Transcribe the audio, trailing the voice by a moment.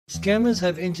Scammers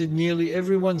have entered nearly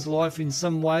everyone's life in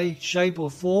some way, shape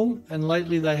or form, and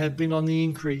lately they have been on the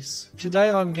increase. Today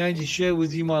I'm going to share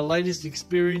with you my latest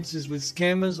experiences with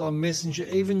scammers on Messenger,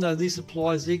 even though this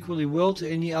applies equally well to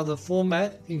any other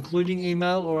format, including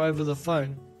email or over the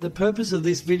phone. The purpose of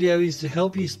this video is to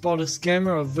help you spot a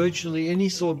scammer of virtually any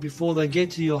sort before they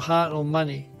get to your heart or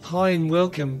money. Hi and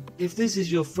welcome. If this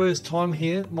is your first time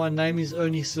here, my name is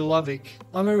Ernie Sulovic.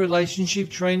 I'm a relationship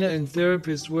trainer and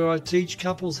therapist where I teach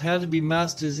couples how to be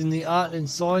masters in the art and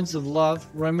science of love,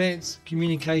 romance,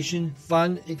 communication,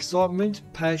 fun, excitement,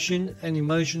 passion, and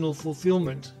emotional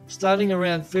fulfillment. Starting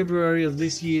around February of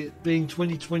this year, being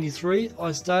 2023,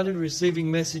 I started receiving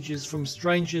messages from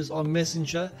strangers on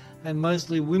Messenger, and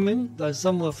mostly women, though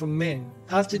some were from men.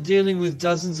 After dealing with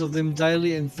dozens of them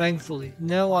daily and thankfully,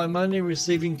 now I'm only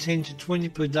receiving 10 to 20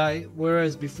 per day,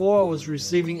 whereas before I was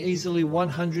receiving easily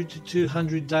 100 to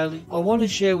 200 daily. I want to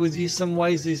share with you some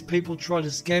ways these people try to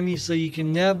scam you so you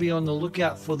can now be on the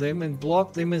lookout for them and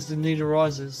block them as the need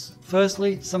arises.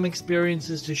 Firstly, some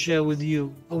experiences to share with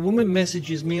you. A woman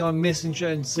messages me on Messenger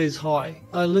and says hi.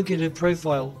 I look at her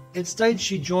profile. It states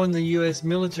she joined the US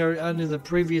military only the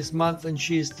previous month and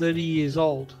she is 30 years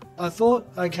old. I thought,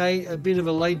 okay, a bit of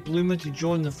a late bloomer to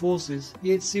join the forces,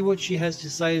 yet see what she has to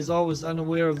say, as I was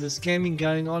unaware of the scamming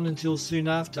going on until soon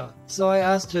after. So I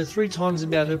asked her 3 times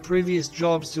about her previous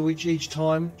jobs, to which each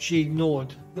time she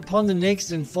ignored. Upon the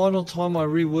next and final time I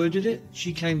reworded it,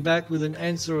 she came back with an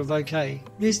answer of okay.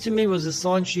 This to me was a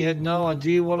sign she had no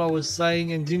idea what I was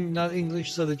saying and didn't know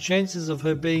English, so the chances of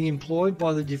her being employed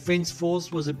by the Defense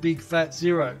Force was a big fat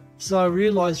 0. So I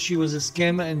realized she was a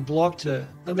scammer and blocked her.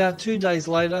 About 2 days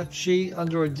later, she,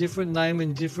 under a different name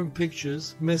and different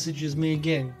pictures, messages me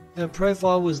again. Her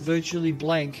profile was virtually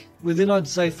blank. Within I'd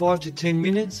say 5 to 10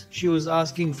 minutes, she was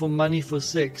asking for money for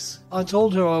sex. I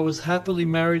told her I was happily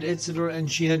married, etc., and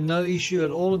she had no issue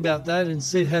at all about that and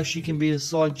said how she can be a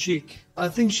side chick. I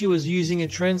think she was using a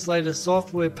translator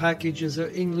software package as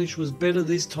her English was better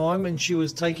this time and she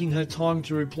was taking her time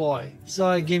to reply. So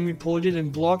I again reported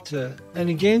and blocked her. And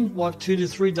again, like 2 to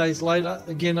 3 days later,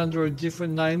 again under a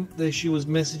different name, there she was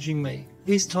messaging me.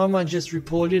 This time I just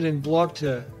reported and blocked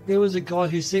her. There was a guy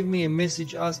who sent me a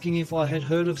message asking if I had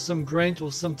heard of some grant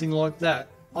or something like that.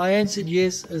 I answered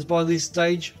yes, as by this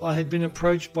stage I had been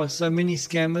approached by so many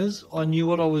scammers, I knew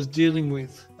what I was dealing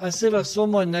with. I said I saw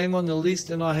my name on the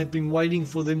list and I had been waiting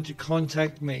for them to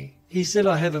contact me. He said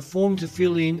I have a form to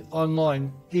fill in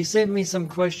online. He sent me some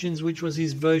questions, which was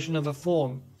his version of a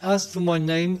form. Asked for my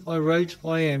name, I wrote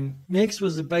I am. Next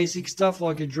was the basic stuff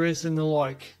like address and the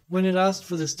like. When it asked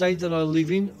for the state that I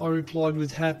live in, I replied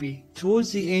with happy.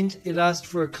 Towards the end, it asked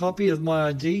for a copy of my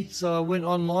ID, so I went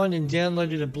online and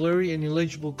downloaded a blurry and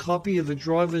illegible copy of a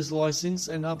driver's license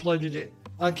and uploaded it.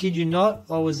 I kid you not,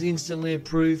 I was instantly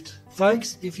approved.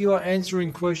 Folks, if you are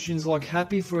answering questions like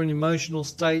happy for an emotional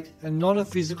state and not a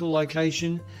physical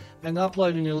location, and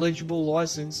upload an illegible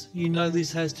license, you know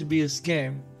this has to be a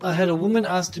scam. I had a woman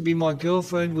ask to be my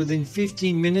girlfriend within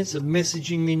 15 minutes of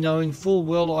messaging me, knowing full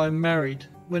well I am married.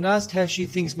 When asked how she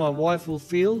thinks my wife will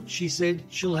feel, she said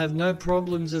she'll have no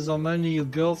problems as I'm only your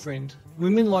girlfriend.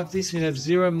 Women like this who have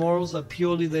zero morals are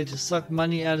purely there to suck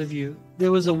money out of you.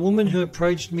 There was a woman who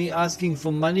approached me asking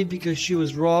for money because she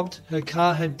was robbed, her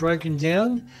car had broken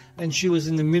down, and she was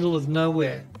in the middle of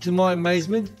nowhere. To my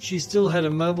amazement, she still had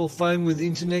a mobile phone with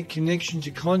internet connection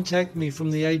to contact me from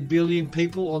the 8 billion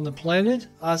people on the planet,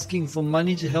 asking for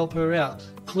money to help her out.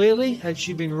 Clearly, had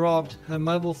she been robbed, her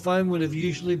mobile phone would have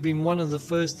usually been one of the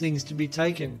first things to be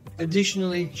taken.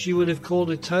 Additionally, she would have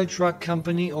called a tow truck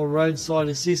company or roadside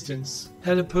assistance.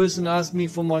 Had a person asked me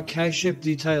for my Cash App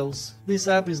details. This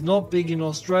app is not big in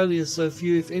Australia, so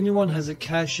few if anyone has a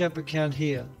Cash App account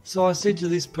here. So I said to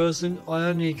this person, I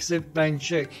only accept bank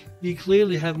check. You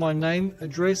clearly have my name,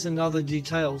 address and other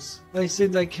details. They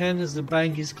said they can as the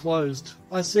bank is closed.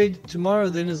 I said, tomorrow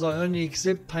then, as I only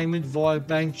accept payment via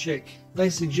bank check. They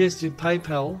suggested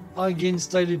PayPal. I again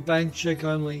stated bank check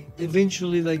only.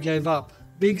 Eventually they gave up.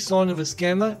 Big sign of a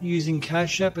scammer using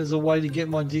Cash App as a way to get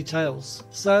my details.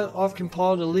 So I've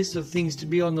compiled a list of things to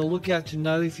be on the lookout to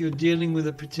know if you're dealing with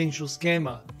a potential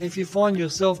scammer. If you find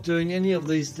yourself doing any of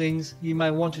these things, you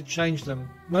may want to change them.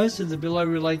 Most of the below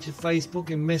relate to Facebook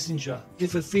and Messenger.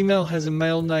 If a female has a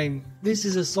male name, this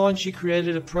is a sign she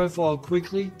created a profile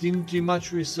quickly, didn't do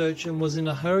much research and was in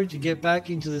a hurry to get back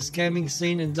into the scamming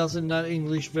scene and doesn't know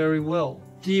English very well.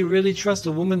 Do you really trust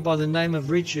a woman by the name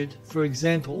of Richard, for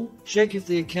example? Check if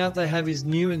the account they have is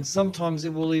new, and sometimes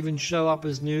it will even show up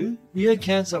as new. New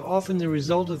accounts are often the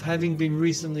result of having been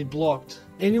recently blocked.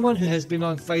 Anyone who has been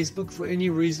on Facebook for any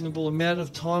reasonable amount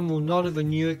of time will not have a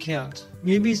new account.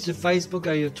 Newbies to Facebook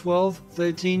are your 12,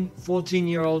 13,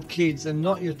 14-year-old kids and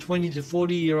not your 20 to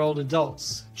 40-year-old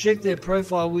adults. Check their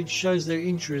profile, which shows their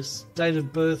interests, date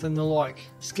of birth and the like.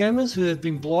 Scammers who have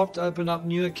been blocked open up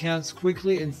new accounts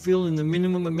quickly and fill in the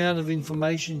minimum amount of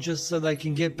information just so they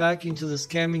can get back into the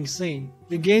scamming scene.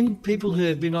 Again, people who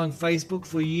have been on Facebook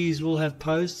for years will have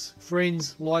posts,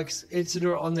 friends, likes,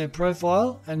 etc. on their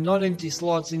profile and not empty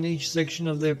slots in each section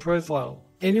of their profile.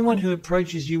 Anyone who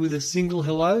approaches you with a single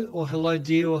hello or hello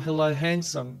dear or hello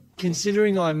handsome.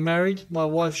 Considering I am married, my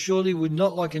wife surely would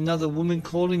not like another woman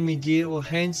calling me dear or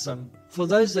handsome. For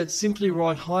those that simply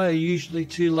write hi are usually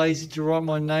too lazy to write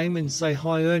my name and say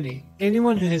hi Ernie.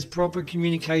 Anyone who has proper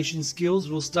communication skills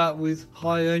will start with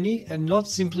hi Ernie and not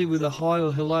simply with a hi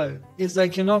or hello. If they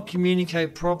cannot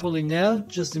communicate properly now,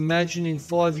 just imagine in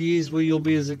 5 years where you'll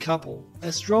be as a couple.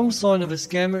 A strong sign of a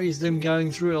scammer is them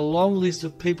going through a long list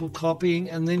of people copying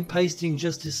and then pasting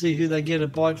just to see who they get a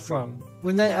bite from.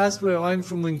 When they ask where I am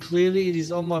from, when clearly it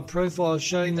is on my profile,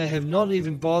 showing they have not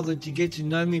even bothered to get to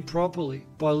know me properly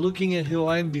by looking at who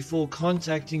I am before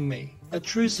contacting me. A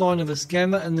true sign of a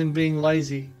scammer and them being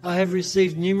lazy. I have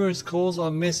received numerous calls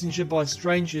on Messenger by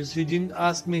strangers who didn't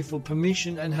ask me for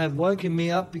permission and have woken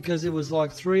me up because it was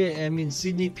like 3 AM in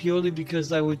Sydney purely because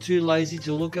they were too lazy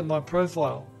to look at my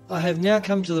profile. I have now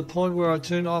come to the point where I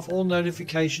turn off all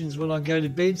notifications when I go to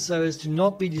bed so as to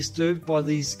not be disturbed by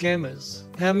these scammers.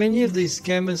 How many of these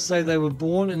scammers say they were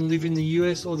born and live in the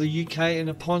US or the UK, and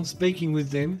upon speaking with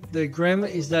them, their grammar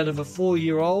is that of a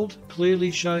 4-year-old, clearly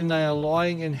showing they are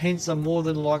lying and hence are more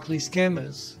than likely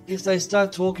scammers. If they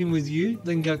start talking with you,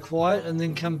 then go quiet and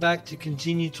then come back to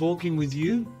continue talking with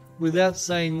you, without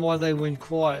saying why they went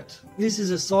quiet. This is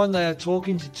a sign they are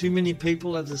talking to too many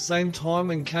people at the same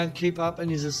time and can't keep up,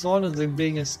 and is a sign of them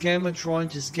being a scammer trying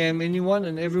to scam anyone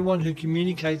and everyone who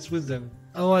communicates with them.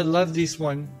 Oh, I love this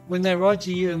one. When they write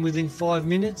to you and within 5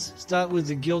 minutes, start with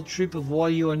the guilt trip of why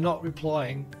you are not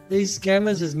replying. These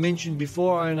scammers, as mentioned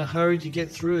before, are in a hurry to get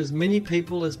through as many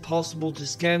people as possible to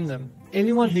scam them.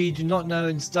 Anyone who you do not know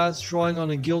and starts trying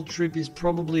on a guilt trip is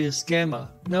probably a scammer.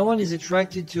 No one is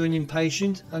attracted to an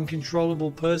impatient,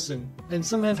 uncontrollable person, and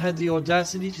some have had the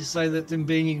audacity to say that them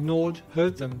being ignored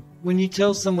hurt them. When you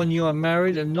tell someone you are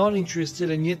married and not interested,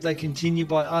 and yet they continue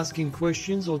by asking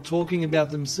questions or talking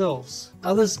about themselves.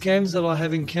 Other scams that I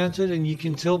have encountered, and you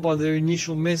can tell by their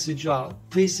initial message, are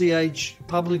PCH,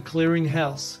 Public Clearing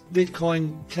House,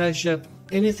 Bitcoin, Cash App,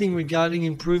 anything regarding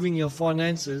improving your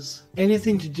finances,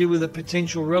 anything to do with a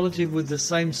potential relative with the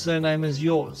same surname as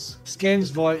yours,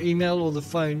 scams via email or the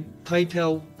phone,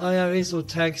 PayPal, IRS or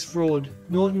tax fraud,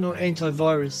 Norton or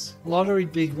antivirus, lottery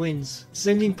big wins,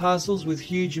 sending parcels with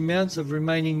huge amounts of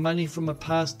remaining money from a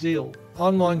past deal,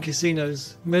 online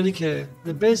casinos, Medicare.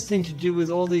 The best thing to do with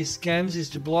all these scams is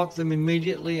to block them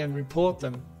immediately and report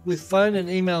them. With phone and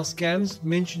email scams,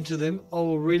 mention to them, I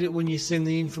will read it when you send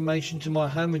the information to my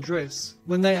home address.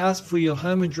 When they ask for your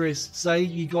home address, say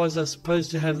you guys are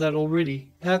supposed to have that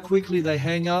already. How quickly they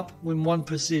hang up when one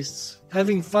persists.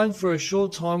 Having fun for a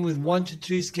short time with 1 to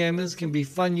 2 scammers can be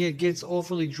fun, yet gets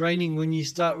awfully draining when you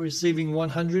start receiving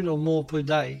 100 or more per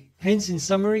day. Hence, in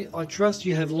summary, I trust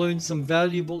you have learned some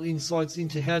valuable insights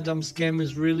into how dumb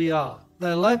scammers really are.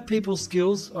 They lack people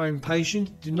skills, are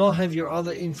impatient, do not have your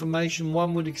other information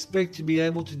one would expect to be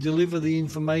able to deliver the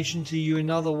information to you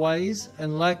in other ways,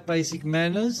 and lack basic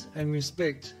manners and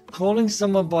respect. Calling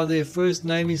someone by their first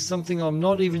name is something I'm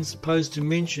not even supposed to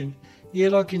mention,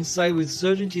 yet I can say with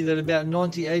certainty that about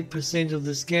 98% of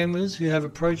the scammers who have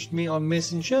approached me on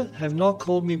Messenger have not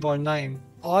called me by name.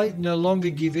 I no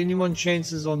longer give anyone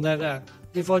chances on that app.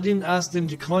 If I didn't ask them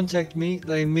to contact me,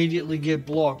 they immediately get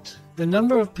blocked. The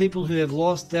number of people who have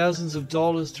lost thousands of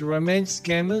dollars to romance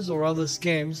scammers or other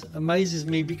scams amazes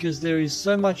me because there is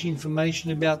so much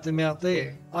information about them out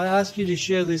there. I ask you to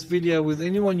share this video with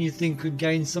anyone you think could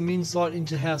gain some insight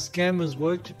into how scammers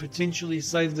work to potentially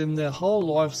save them their whole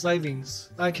life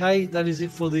savings. Okay, that is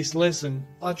it for this lesson.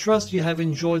 I trust you have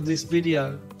enjoyed this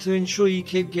video. To ensure you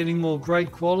keep getting more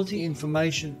great quality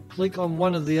information, click on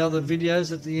one of the other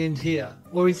videos at the end here.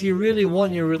 Or if you really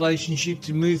want your relationship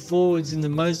to move forwards in the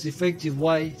most effective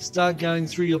way, start going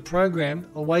through your program,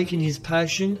 Awaken His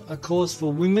Passion, a course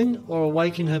for women, or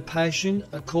Awaken Her Passion,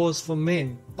 a course for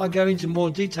men. I go into more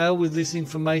detail with this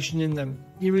information in them.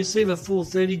 You receive a full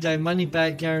 30-day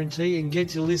money-back guarantee and get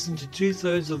to listen to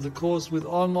 2/3 of the course with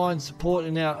online support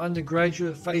in our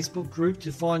undergraduate Facebook group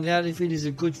to find out if it is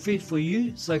a good fit for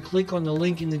you, so click on the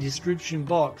link in the description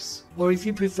box. Or if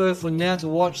you prefer for now to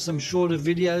watch some shorter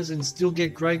videos and still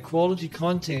get great quality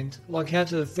content, like how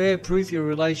to affair-proof your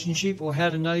relationship or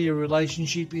how to know your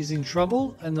relationship is in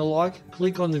trouble and the like,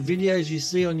 click on the videos you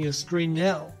see on your screen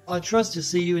now. I trust to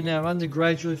see you in our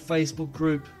undergraduate Facebook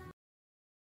group.